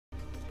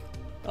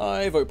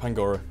I vote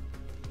Pangoro.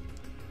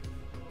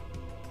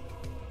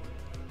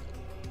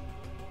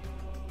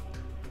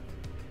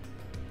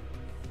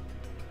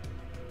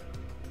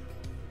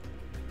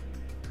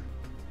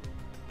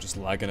 Just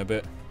lagging a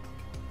bit.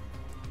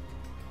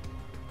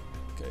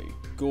 Okay,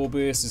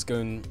 Gorbis is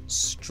going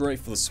straight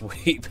for the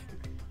sweep.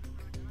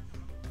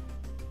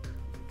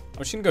 I'm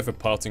just gonna go for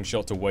Parting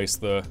Shot to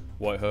waste the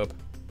White Herb.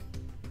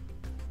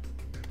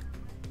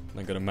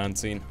 Then go to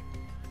Mantine.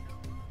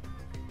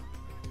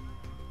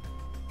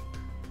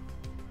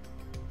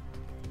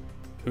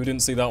 Who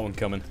didn't see that one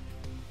coming?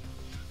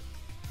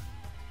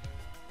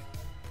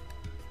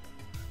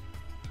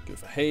 Go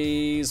for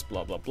Haze,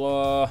 blah blah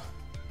blah.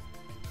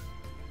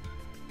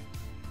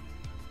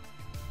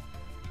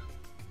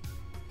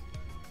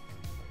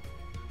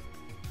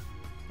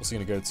 Also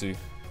gonna go to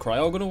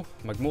Cryogonal,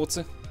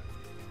 Magmortar.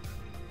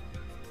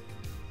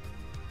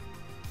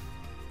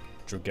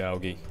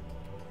 Dragalge.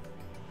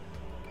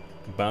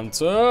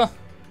 Banter.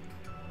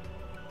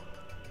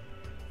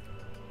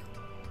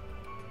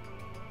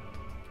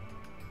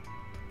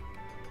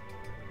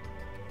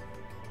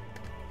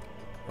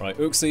 Right,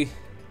 Uxie.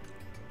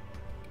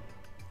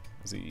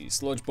 The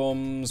Sludge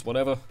Bombs,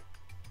 whatever.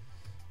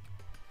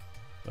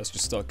 Let's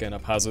just start getting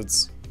up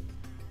hazards.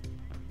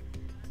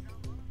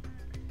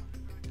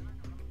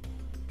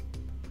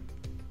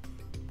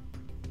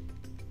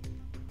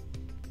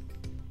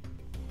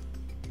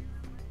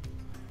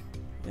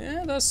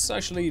 Yeah, that's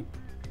actually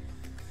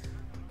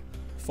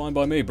fine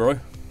by me, bro.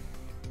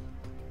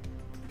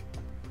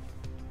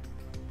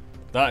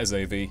 That is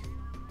AV.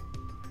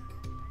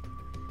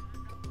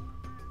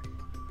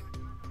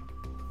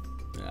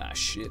 Ah,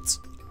 shit.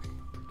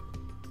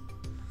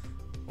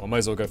 Well, I might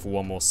as well go for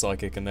one more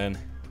Psychic and then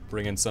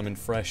bring in something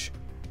fresh.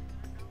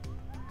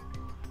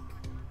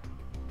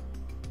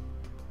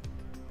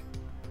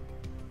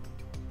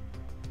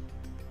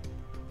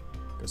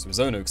 Goes to his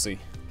own Uxie.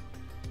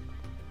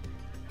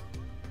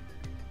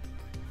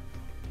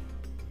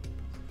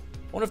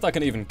 I wonder if that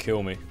can even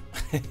kill me.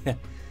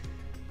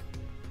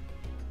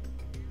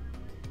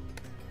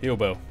 Heal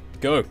Bell.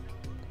 Go.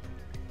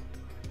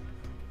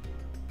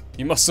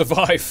 You must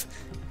survive.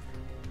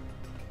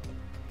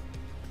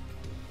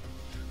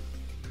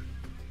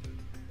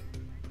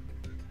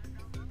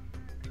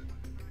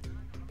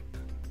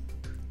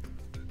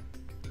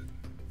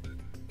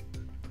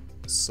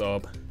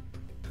 Sub.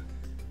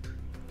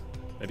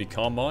 Maybe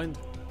Calm Mind?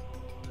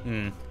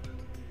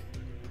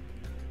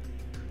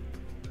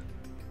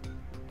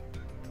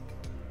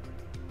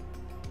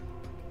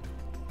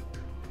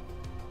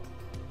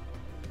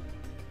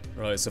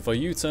 Right, so if I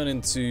U-turn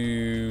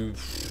into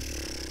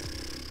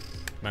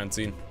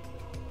Mantine,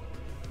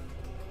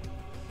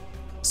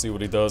 see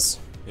what he does.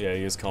 Yeah,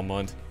 he is Calm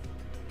Mind.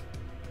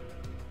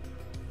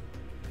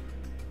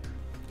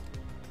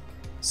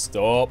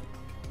 Stop.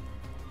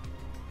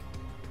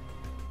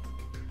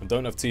 I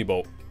don't have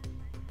T-Bolt.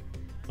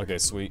 Okay,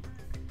 sweet.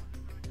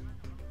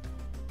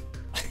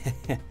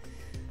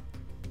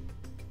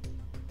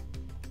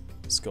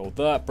 Scold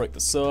that, break the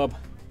sub.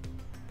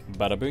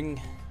 Bada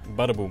bing,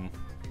 bada boom.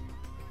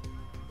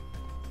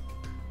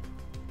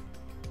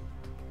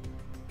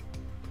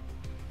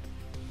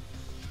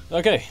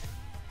 Okay,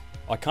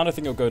 I kind of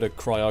think I'll go to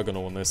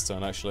Cryogonal on this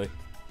turn, actually.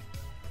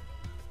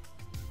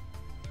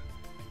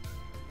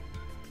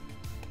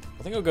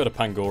 I think I'll go to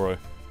Pangoro.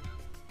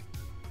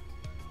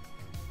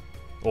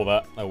 Or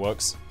that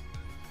works.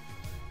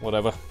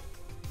 Whatever.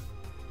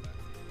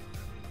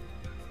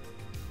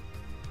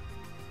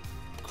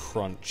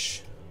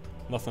 Crunch.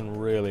 Nothing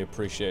really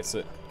appreciates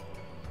it.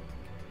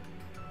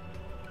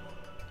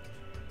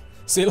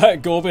 See you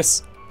later,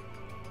 Gorbis!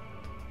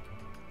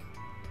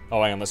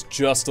 Oh, hang on, that's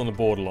just on the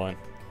borderline.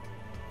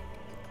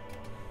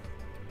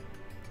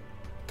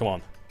 Come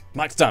on.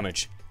 Max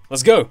damage.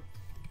 Let's go!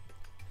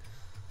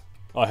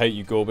 I hate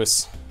you,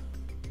 Gorbis.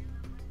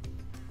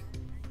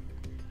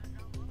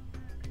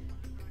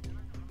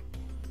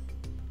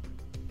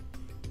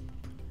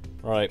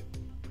 Right.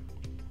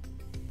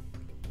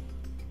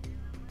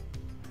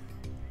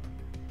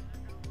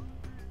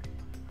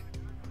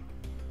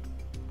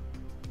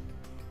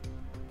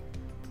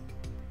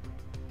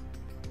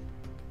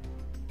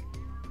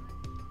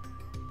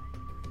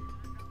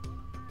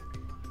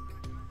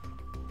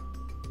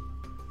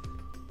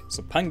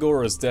 So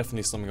Pangoro is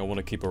definitely something I want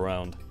to keep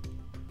around.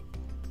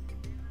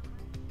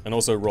 And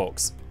also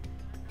rocks.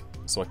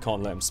 So I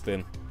can't let him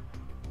spin.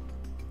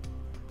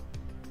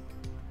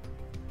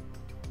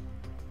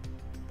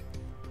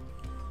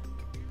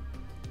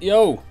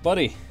 Yo,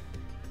 buddy.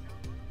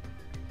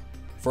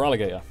 For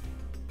alligator.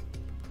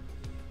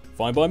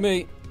 Fine by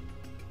me.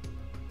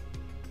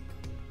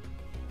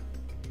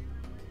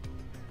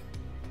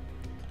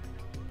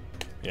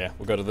 Yeah,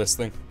 we'll go to this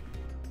thing.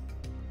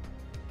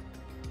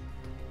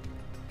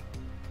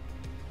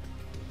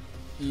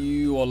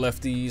 You are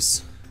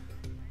lefties.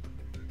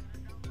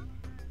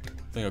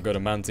 I think I'll go to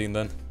Mantine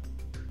then.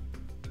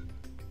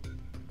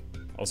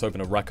 I was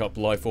hoping to rack up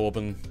Life Orb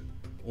and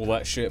all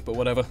that shit, but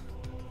whatever.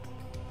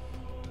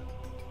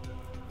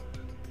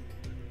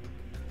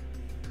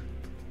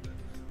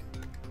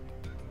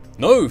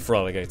 No, for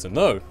alligator,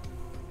 no.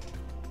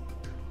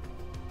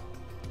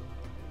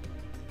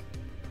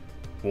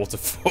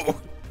 Waterfall.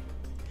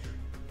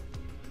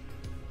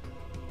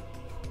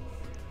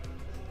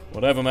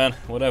 Whatever, man,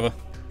 whatever.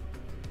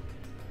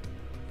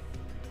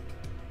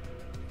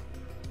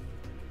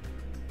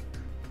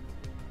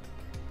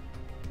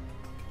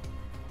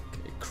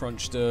 Okay,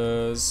 crunch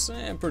does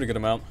pretty good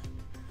amount.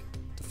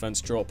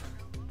 Defense drop.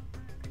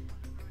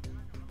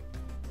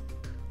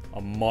 I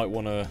might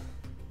want to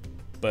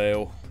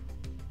bail.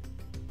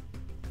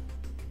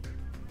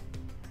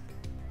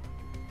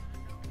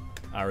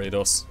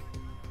 Pyrotoz.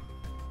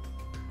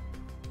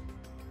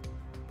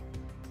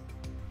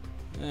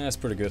 Yeah, that's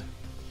pretty good.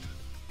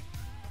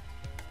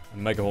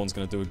 And Megahorn's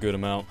going to do a good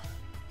amount.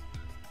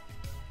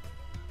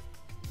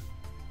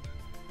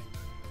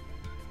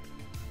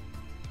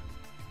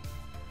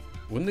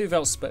 Wouldn't he have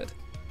outsped?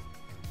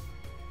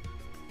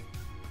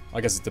 I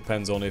guess it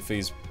depends on if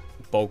he's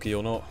bulky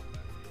or not.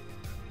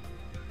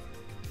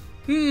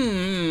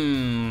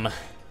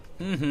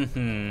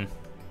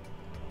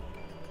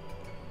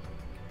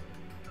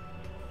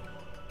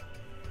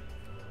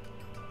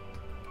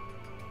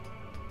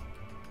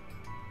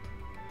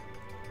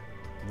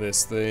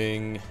 This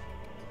thing,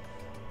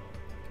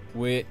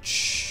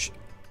 which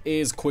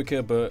is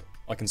quicker, but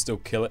I can still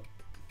kill it.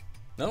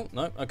 No,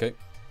 no, okay.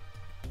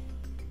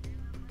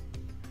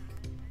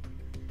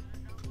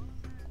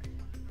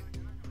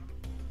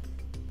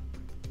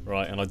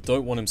 Right, and I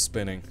don't want him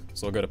spinning,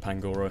 so I'll go to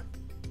Pangoro.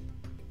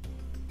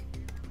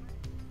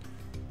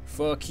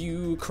 Fuck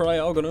you,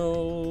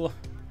 Cryogonal!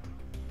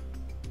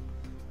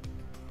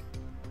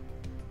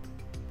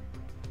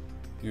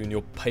 You and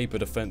your paper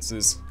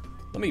defenses.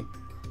 Let me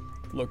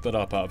look that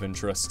up out of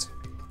interest.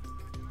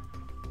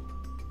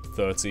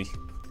 30.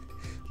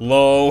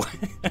 Low!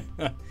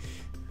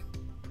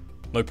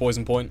 No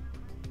poison point?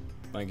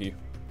 Thank you.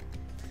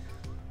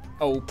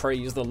 Oh,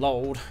 praise the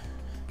Lord.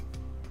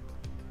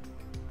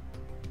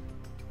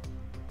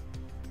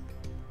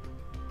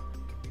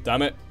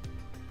 Damn it.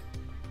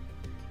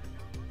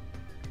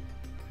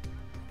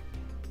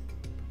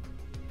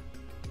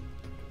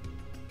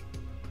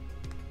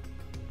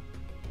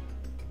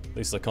 At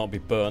least I can't be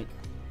burnt.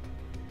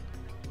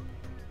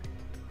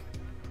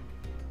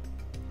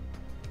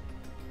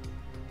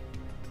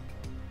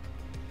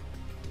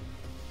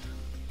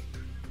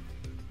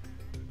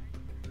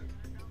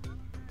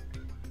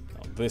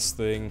 Now this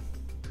thing.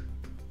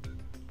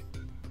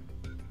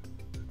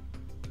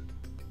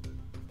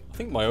 I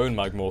think my own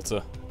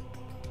Magmortar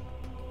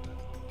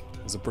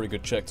is a pretty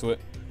good check to it.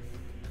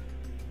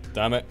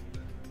 Damn it.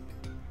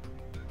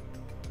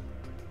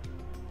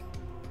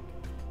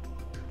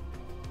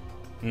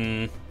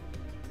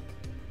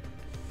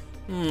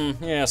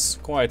 Yes,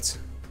 quite.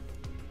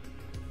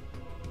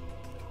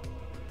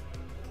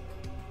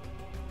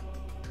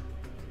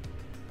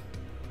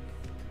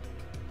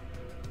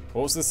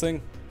 What was this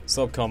thing?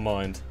 Subcom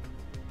Mind.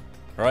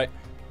 Alright.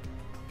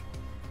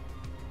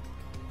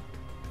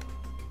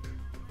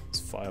 It's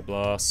Fire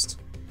Blast.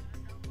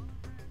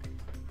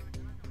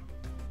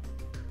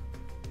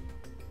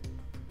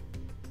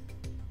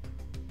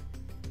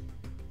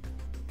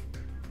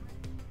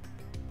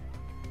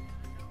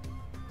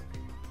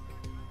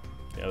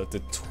 Yeah, that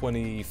did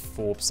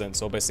 24%,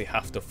 so I'll basically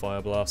have to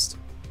Fire Blast.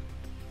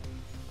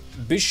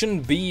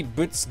 Bischen B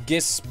Butz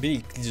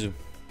Gespeak.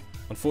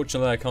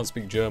 Unfortunately, I can't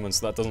speak German,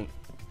 so that doesn't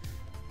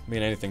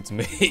mean anything to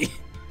me.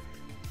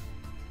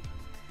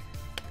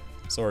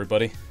 Sorry,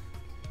 buddy.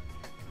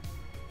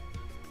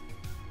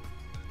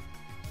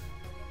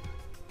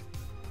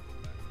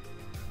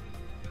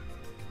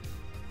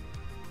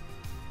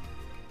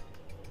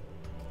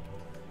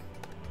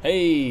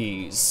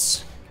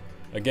 Haze.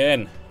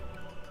 Again.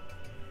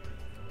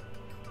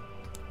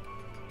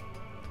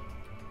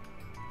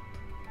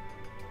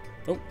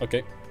 Oh,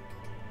 okay.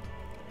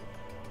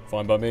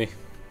 Fine by me.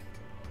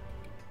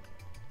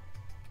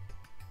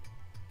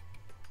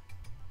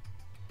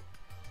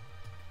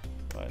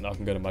 Right, now I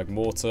can go to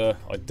Magmortar.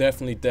 I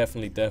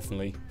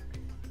definitely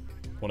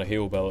want a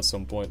heal bell at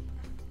some point.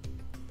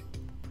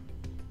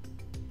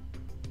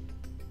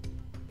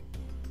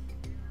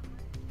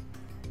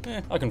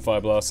 I can Fire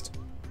Blast.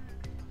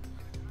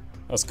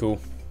 That's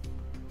cool.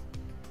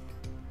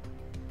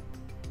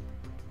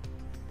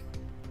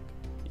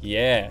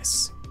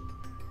 Yes.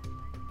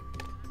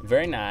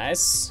 Very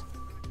nice.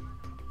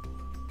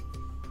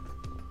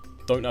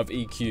 Don't have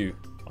EQ.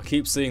 I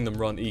keep seeing them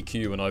run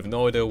EQ and I have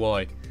no idea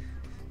why.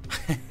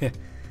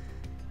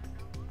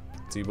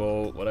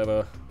 T-ball,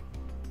 whatever.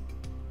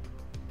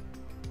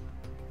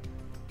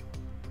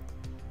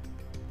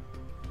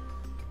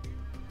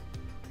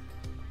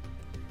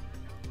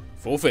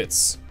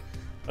 Forfeits.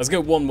 Let's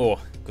get one more,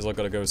 because I've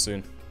got to go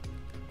soon.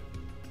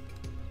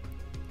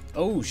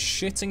 Oh,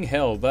 shitting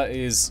hell, that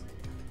is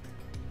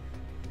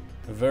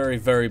a very,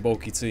 very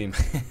bulky team.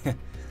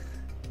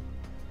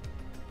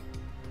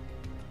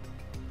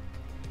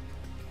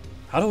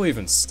 How do I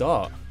even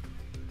start?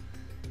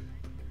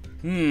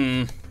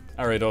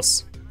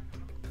 Pyrotoz.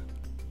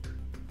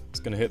 It's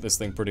gonna hit this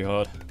thing pretty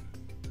hard.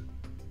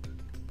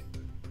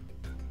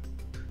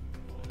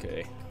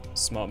 Okay,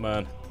 smart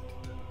man.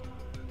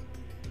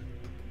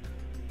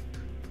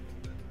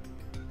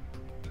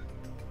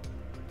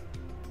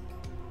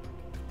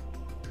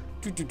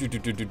 I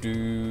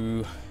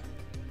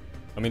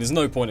mean, there's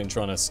no point in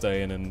trying to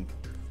stay in and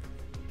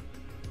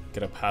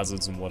get up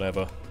hazards and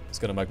whatever. It's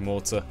gonna make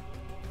mortar.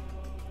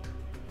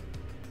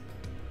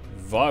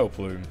 Vile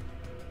plume.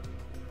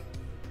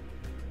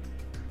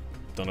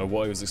 Don't know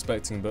what he was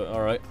expecting, but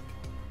alright.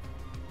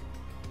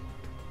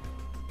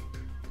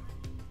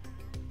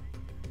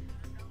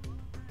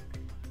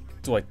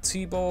 Do I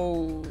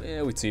T-bolt?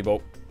 Yeah, we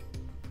T-bolt.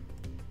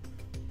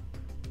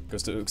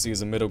 Goes to Uxie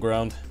as a middle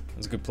ground.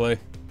 That's a good play.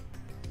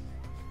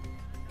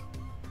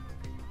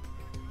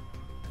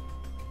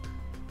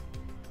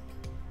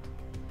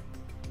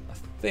 I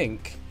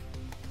think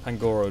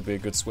Pangoro would be a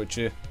good switch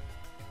here.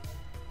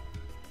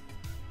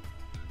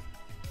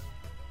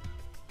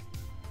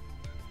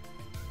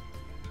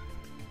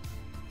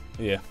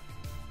 Yeah.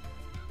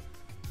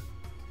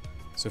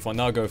 So if I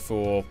now go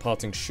for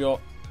parting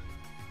shot,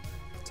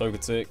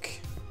 Togetic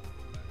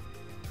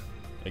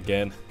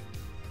again,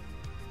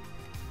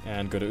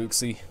 and go to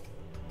Uxie.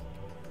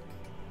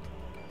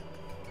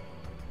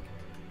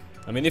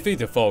 I mean, if he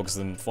defogs,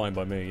 then fine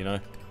by me, you know.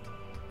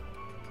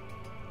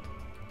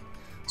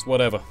 It's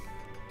whatever.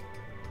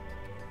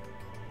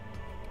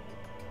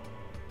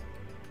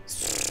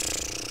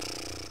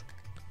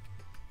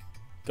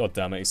 God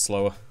damn it, he's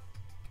slower.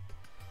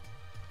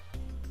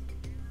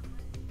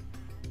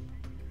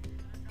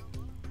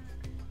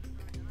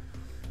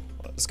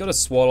 Let's go to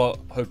Swallow,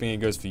 hoping he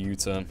goes for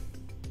U-turn.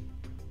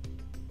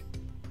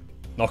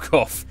 Knock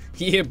off.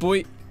 Yeah,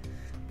 boy.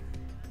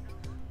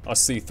 I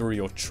see through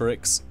your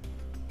tricks.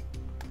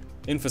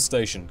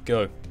 Infestation,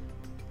 go.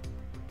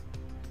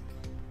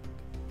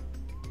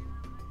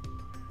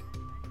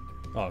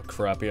 Oh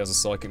crap, he has a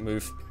psychic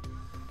move.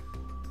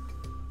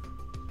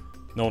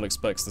 No one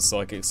expects the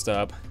psychic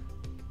stab.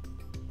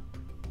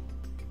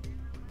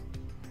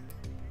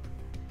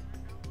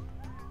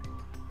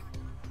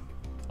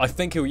 I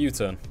think he'll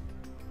U-turn.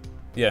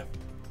 Yeah.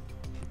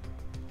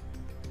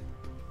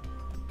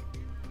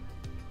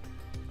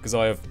 Because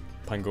I have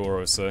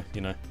Pangoro, so,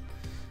 you know.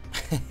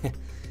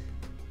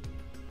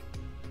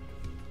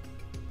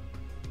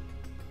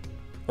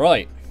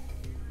 Right.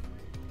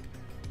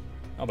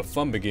 Now the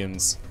fun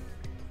begins.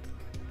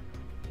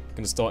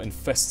 Gonna start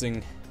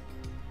infesting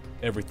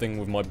everything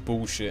with my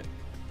bullshit.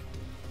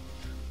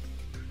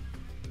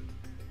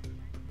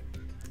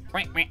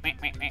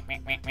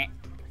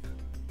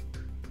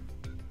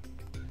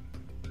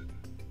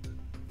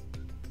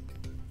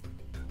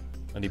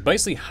 And he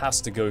basically has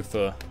to go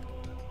for...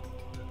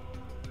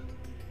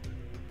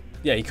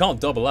 Yeah, he can't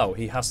double out.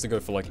 He has to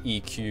go for like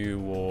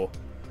EQ or...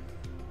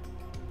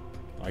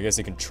 I guess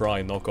he can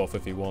try knock off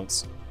if he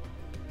wants.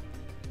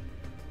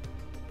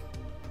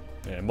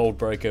 Yeah, mold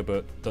breaker,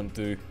 but don't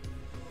do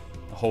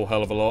a whole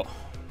hell of a lot.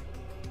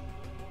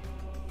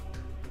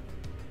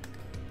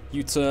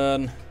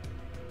 U-turn.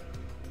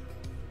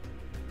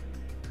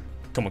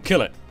 Come on,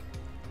 kill it.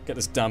 Get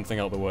this damn thing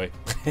out of the way.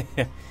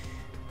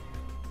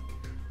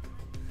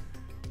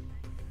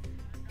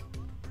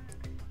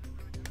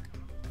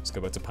 Let's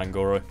go back to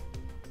Pangoro.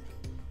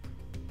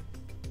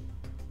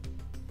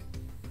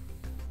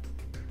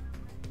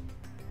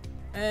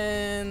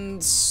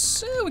 And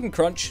we can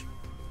crunch.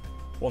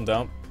 One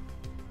down.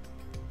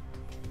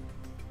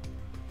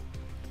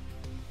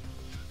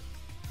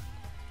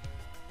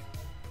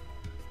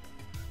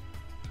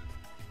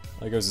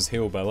 There goes his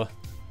heal Bella.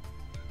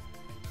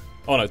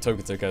 Oh no,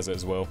 Togetic has it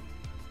as well.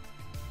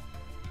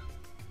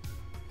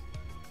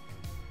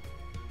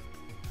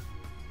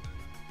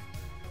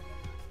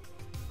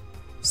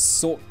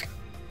 Sock.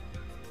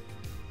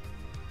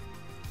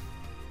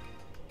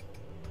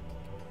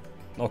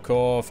 Knock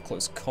off,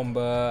 close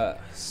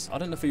combat. I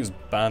don't know if he was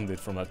banded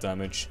from that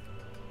damage.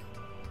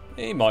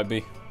 He might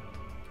be.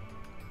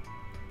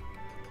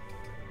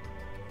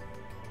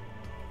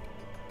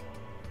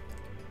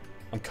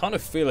 I'm kind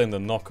of feeling the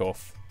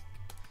knockoff.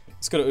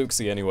 Let's go to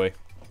Uxie anyway.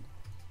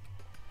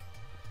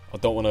 I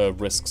don't want to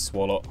risk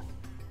Swallow.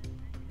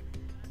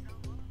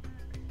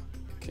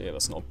 Okay,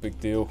 that's not a big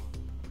deal.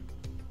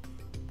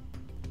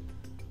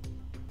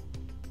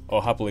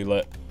 I'll happily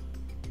let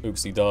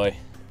Uxie die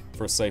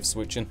for a safe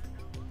switching.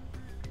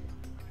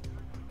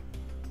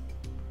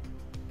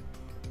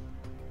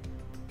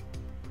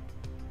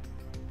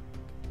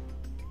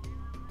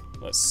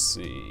 Let's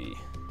see.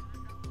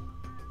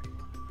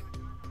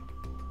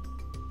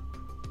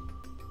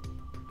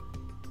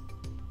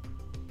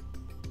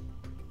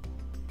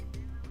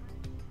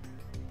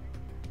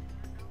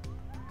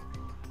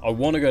 I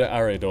want to go to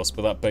Ariados,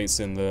 but that baits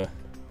in the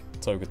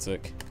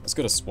Togetic. Let's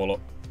go to Swallow.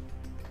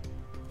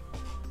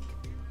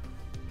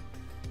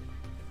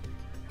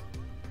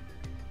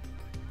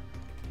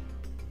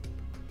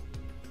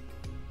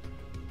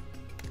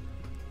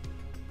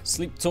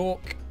 Sleep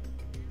Talk.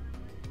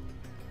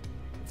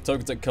 If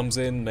Togetic comes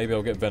in, maybe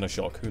I'll get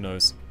Venoshock. Who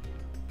knows?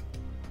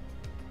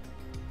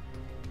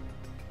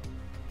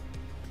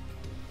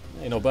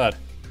 Hey, not bad.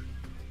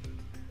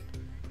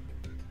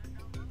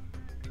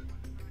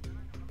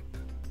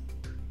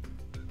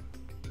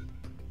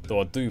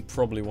 Though I do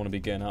probably want to be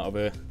getting out of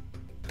here.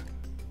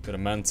 Got a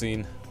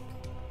Mantine.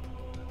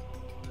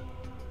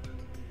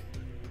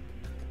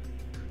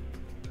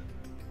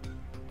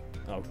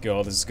 Oh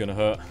god, this is gonna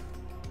hurt.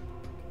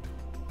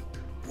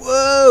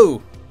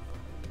 Whoa!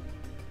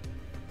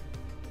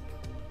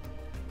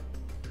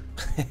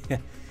 I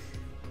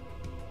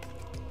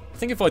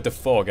think if I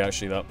defog,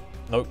 actually, that...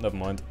 Nope, never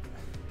mind.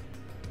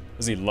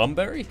 Is he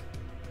Lumberry?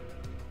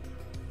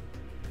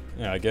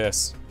 Yeah, I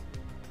guess.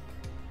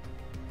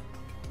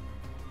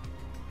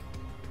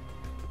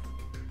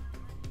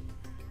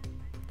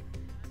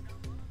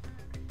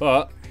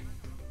 But...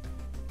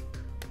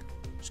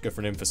 just go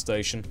for an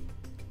infestation.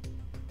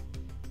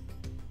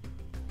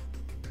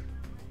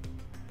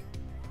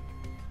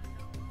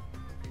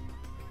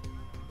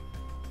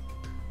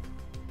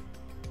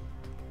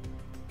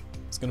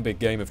 It's gonna be a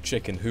game of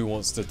chicken. Who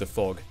wants to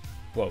defog?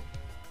 Well,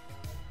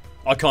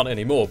 I can't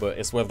anymore, but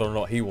it's whether or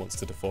not he wants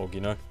to defog,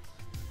 you know?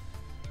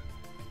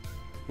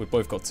 We've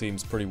both got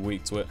teams pretty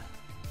weak to it.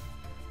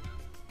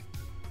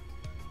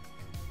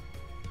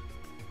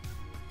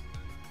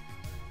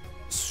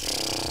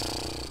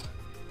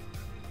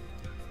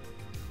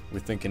 We're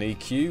thinking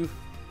EQ?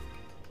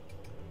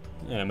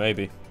 Yeah,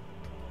 maybe.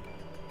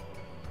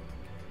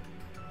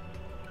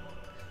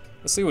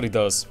 Let's see what he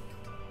does.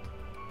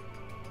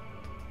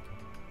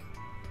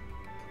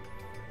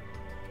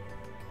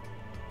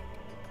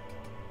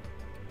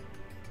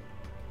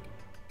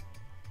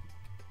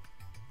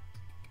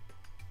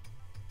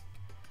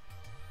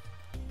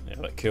 Yeah,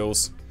 that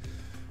kills.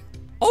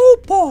 Oh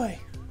boy!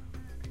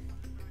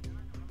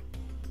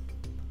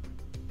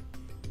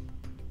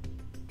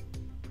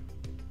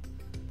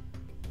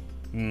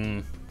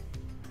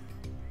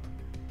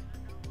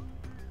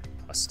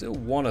 I still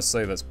want to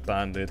say that's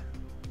banded.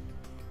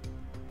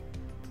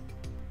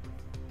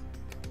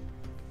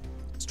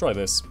 Let's try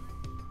this.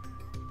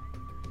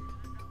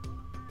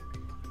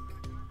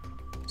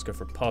 Let's go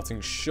for a parting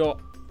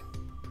shot.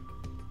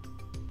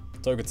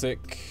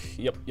 Togetic.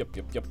 Yep.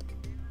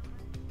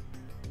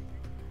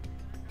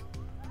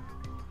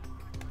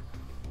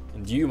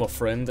 And you, my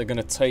friend, are going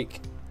to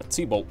take a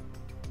T-Bolt.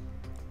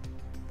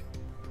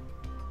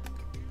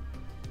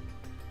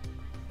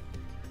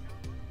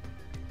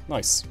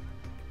 Nice.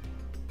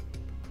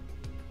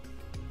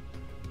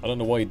 I don't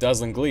know why you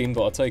Dazzling Gleam,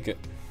 but I'll take it.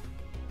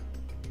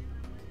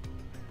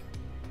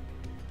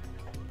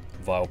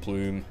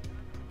 Vileplume.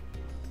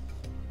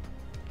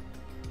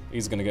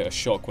 He's gonna get a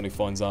shock when he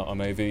finds out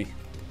I'm AV.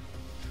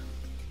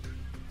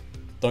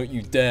 Don't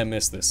you dare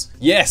miss this.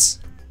 Yes!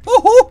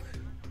 Ho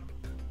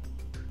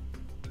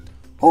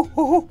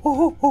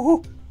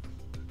ho!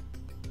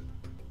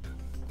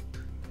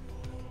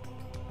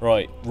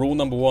 Right, rule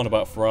number 1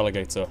 about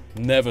Feraligatr.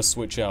 Never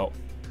switch out.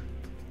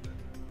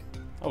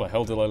 How the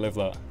hell did I live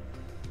that?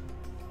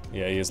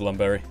 Yeah, he is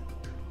Lumberry.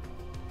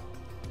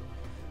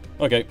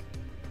 Okay.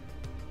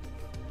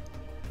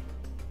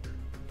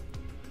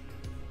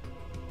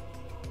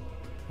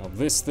 Now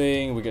this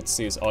thing, we get to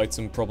see his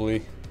item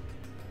probably.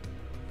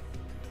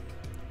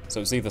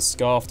 So it's either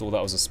Scarfed or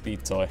that was a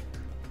speed tie.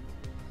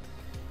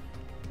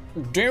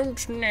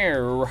 Don't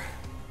know.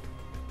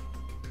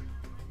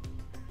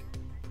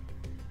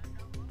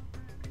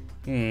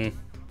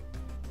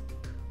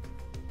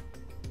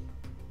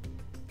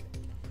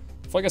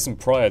 If I get some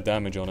prior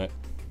damage on it,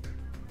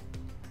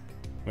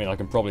 I mean, I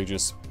can probably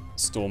just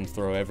Storm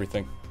throw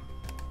everything.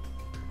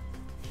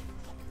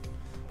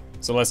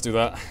 So let's do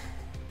that.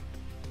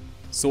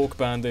 Sork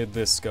banded,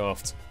 this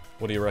Scarfed.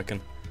 What do you reckon?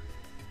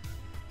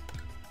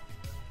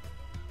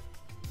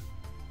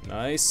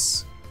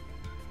 Nice.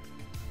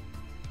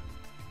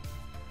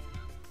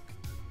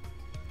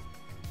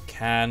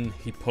 Can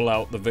he pull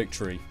out the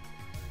victory?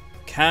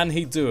 Can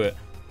he do it?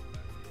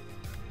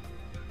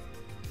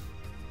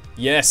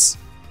 Yes!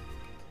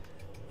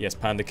 Yes,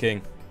 Panda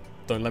King.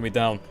 Don't let me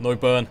down. No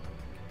burn.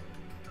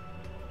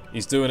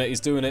 He's doing it, he's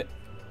doing it.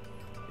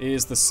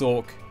 Is the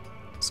Sork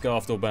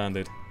Scarfed or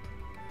banded?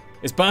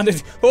 It's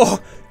banded! Oh,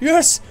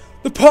 yes!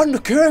 The Panda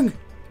King!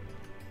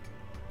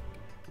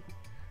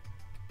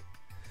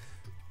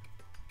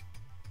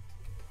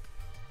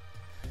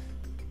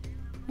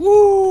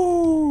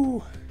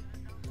 Woo!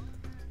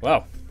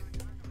 Wow.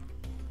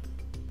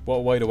 What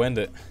a way to end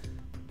it.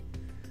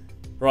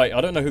 Right,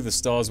 I don't know who the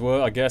stars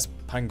were. I guess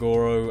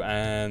Pangoro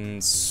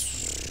and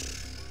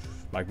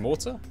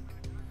Magmortar?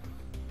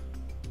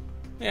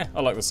 Yeah,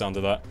 I like the sound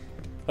of that.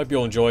 Hope you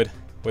all enjoyed.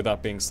 With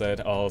that being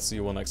said, I'll see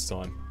you all next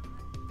time.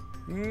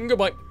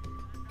 Goodbye.